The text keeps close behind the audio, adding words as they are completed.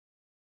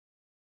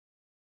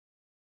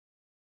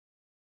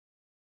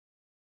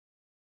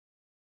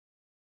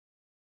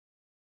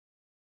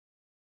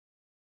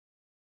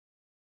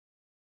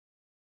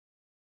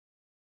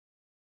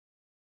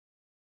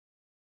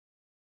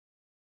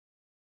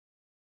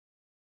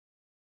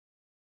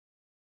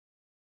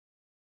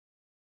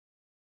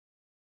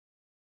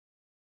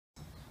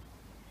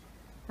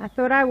I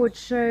thought I would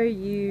show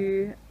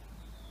you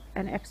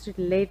an absolute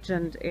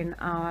legend in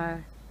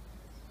our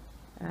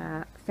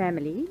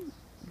family.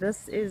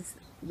 This is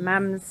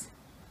Mum's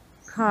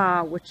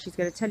car, which she's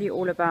going to tell you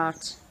all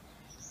about.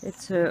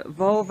 It's a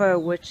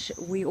Volvo which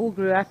we all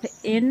grew up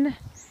in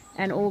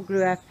and all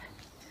grew up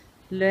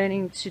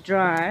learning to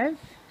drive,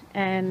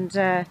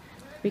 and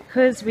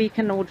because we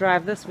can all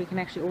drive this, we can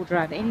actually all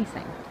drive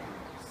anything.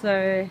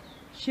 So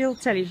she'll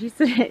tell you, she's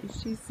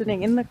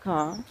sitting in the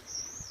car,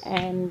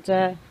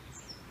 and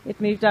it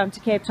moved down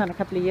to Cape Town a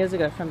couple of years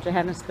ago from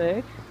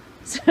Johannesburg.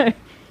 So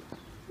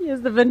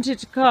here's the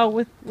vintage car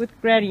with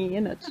Granny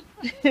in it.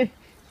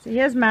 So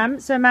here's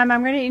Mum. So Mum,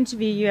 I'm going to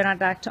interview you, and I'd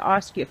like to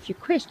ask you a few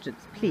questions,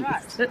 please.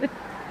 Right.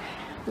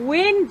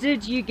 When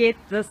did you get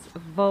this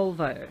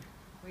Volvo?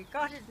 We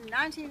got it in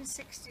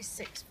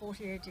 1966,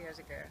 48 years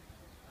ago.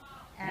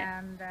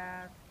 And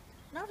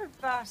not a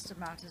vast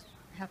amount has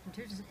happened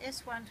to it.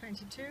 It's an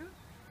S122.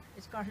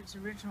 It's got its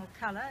original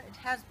colour. It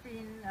has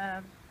been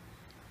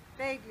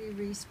vaguely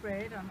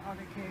resprayed on odd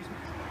occasions.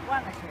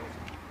 One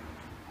occasion.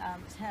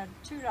 It's had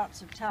 2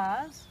 lots of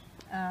tyres.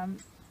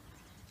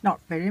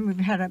 Not very. We've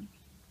had a...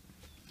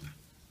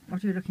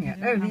 What are you looking at?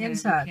 Oh, the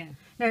inside.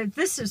 No,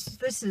 this is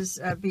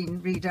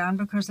been redone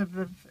because of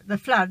the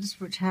floods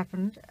which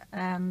happened,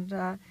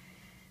 and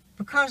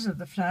because of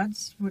the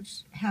floods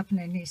which happened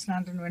in East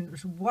London when it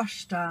was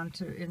washed down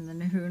in the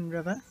Nahoon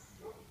River,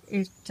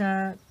 it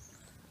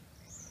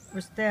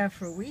was there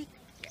for a week,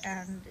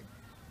 and it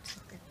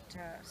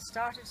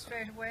started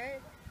straight away,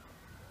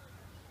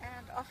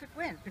 and off it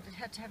went. But it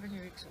had to have a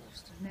new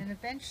exhaust, and then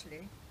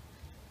eventually,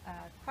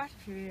 quite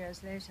a few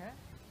years later,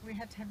 we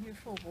had to have new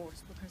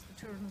floorboards because the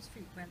children's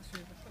feet went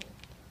through the floor.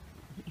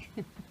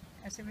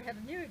 And so we had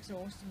a new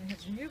exhaust and we had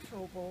new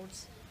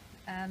floorboards,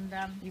 and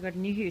you got a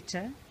new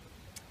hooter.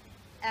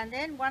 And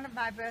then one of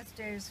my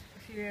birthdays a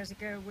few years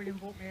ago, William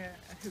bought me a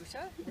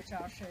hooter, which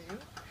I'll show you.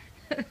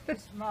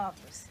 It's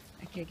marvellous.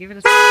 Okay, give it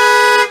a...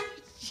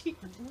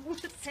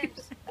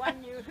 Hence,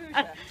 one new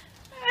hooter.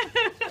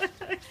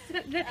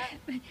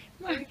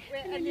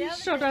 And you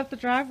shot out the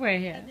driveway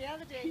here. And the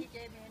other day he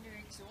gave me a new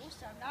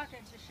exhaust. I'm now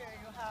going to show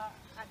you how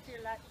I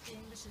feel like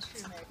being Mrs.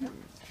 Shoemaker.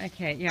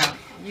 Okay, yeah.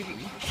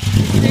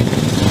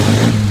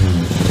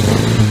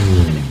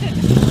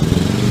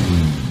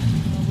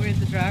 Well, where's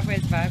the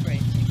driveway's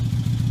vibrating?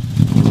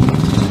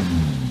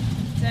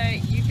 So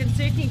you can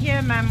certainly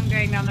hear Mum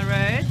going down the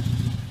road.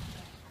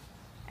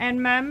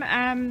 And Mum,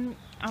 can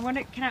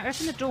I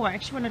open the door? I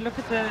actually want to look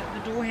at the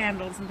door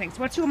handles and things.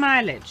 What's your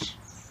mileage?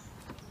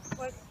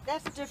 Well,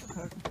 that's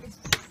difficult. It's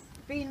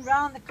been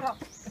round the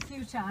clock a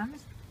few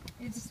times.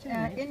 It's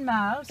in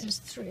miles. It's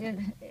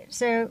 3.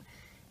 So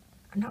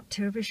I'm not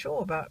terribly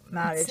sure about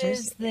mileage. It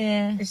says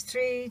there. It's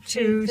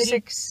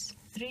 326.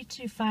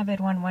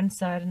 32581 one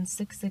side and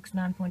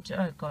 669.2.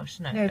 Oh gosh,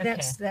 no. No, okay.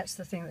 that's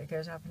the thing that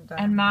goes up and down.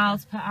 And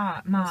miles per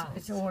hour. Miles.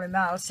 It's all in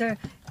miles. So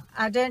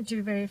I don't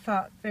do very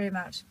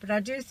much. But I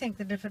do think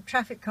that if a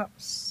traffic cop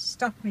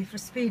stopped me for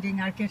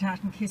speeding, I'd get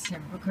out and kiss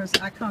him because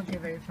I can't go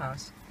very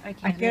fast. Okay.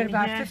 I get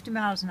about 50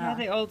 miles an hour.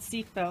 The old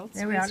seat belts.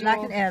 There we are,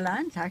 like an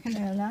airline.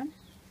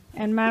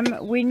 And Mum,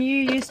 when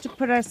you used to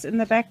put us in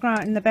the back,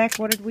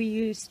 what did we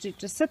use to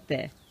just sit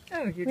there?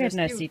 Oh, we had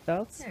no seat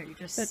belts. No, you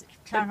just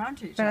climb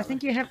onto each other. But I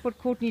think you have what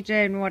Courtney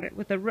Jane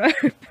with a rope.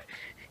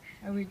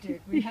 Oh, we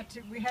did. We had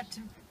to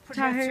put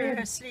her through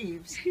her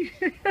sleeves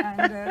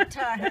and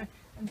tie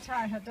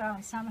her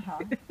down somehow.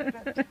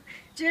 But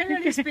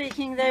generally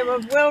speaking, they were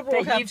well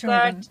brought up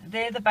children.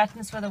 There the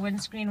buttons for the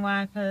windscreen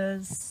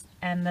wipers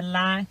and the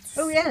lights.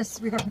 Oh yes,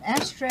 we got an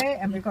ashtray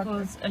and we've got.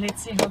 Let's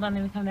see. Hold on,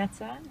 let me come that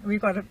side. We've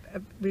got a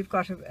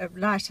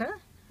lighter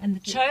and the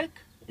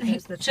choke.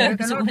 There's the choke.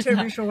 I'm not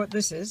terribly sure what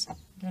this is.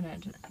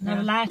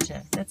 No,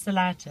 lighter. That's the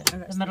lighter. Oh,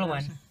 the middle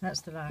one. That's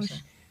the lighter.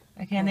 Push.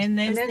 Okay, and then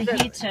there's the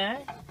heater.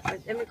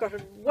 And we've got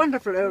a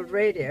wonderful old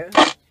radio.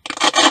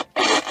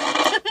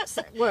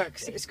 It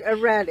works. It's a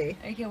rally.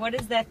 Okay, what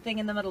is that thing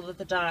in the middle with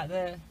the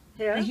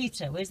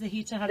heater? Where's the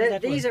heater? How does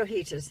that work? These are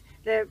heaters.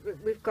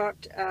 We've got,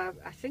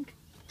 I think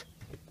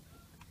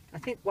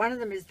one of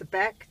them is the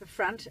back, the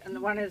front, and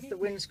the one is the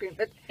windscreen.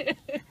 But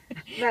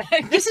no,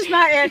 this is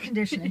my air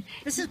conditioning.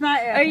 This is my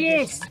air conditioning.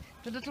 Yes,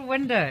 the little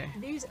window.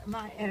 These are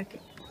my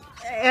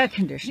air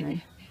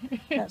conditioning.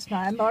 That's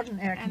my modern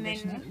air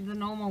conditioner. And then the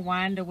normal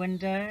winder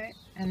window.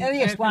 And oh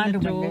yes, winder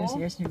windows.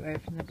 Yes, you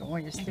open the door.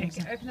 Yes, okay,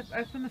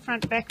 open the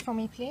front back for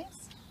me,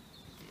 please.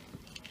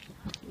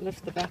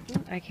 Lift the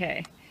button.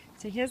 Okay,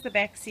 so here's the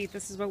back seat.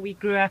 This is what we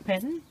grew up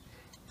in.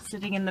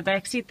 Sitting in the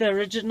back seat, the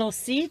original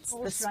seats,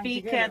 the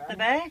speaker at the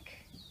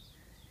back.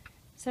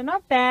 So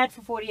not bad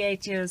for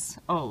 48 years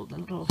old. A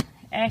little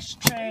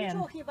ashtray. Are you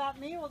talking about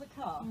me or the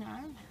car?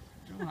 No,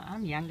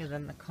 I'm younger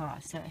than the car,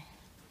 so.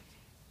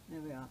 There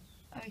we are.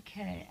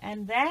 Okay,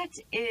 and that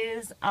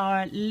is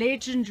our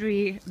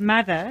legendary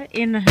mother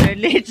in her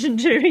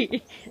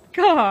legendary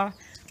car,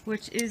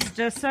 which is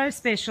just so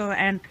special,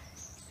 and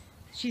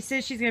she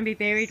says she's going to be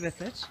buried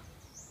with it.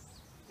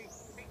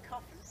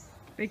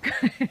 Big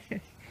coffin.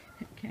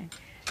 Okay,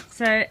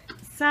 so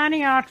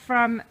signing out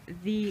from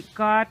the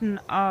garden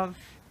of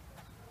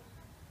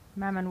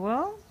Mum and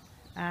Will,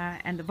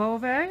 and the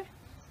Volvo.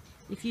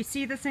 If you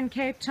see this in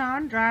Cape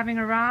Town driving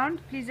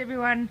around, please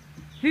everyone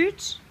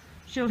hoot.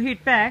 She'll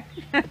hoot back.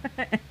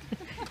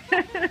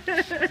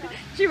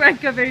 She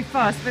won't go very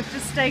fast, but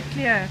just stay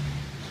clear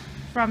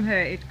from her.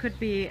 It could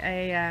be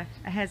a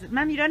hazard.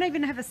 Mum, you don't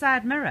even have a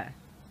side mirror.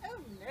 Oh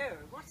no,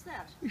 what's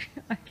that?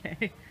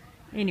 Okay.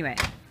 Anyway.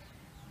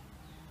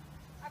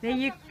 I've There got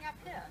you... something up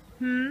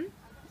here.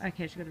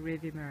 Okay, she's got a rear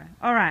view mirror.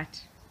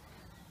 Alright.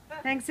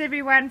 Thanks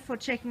everyone for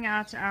checking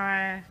out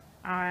our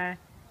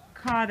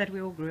car that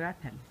we all grew up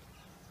in.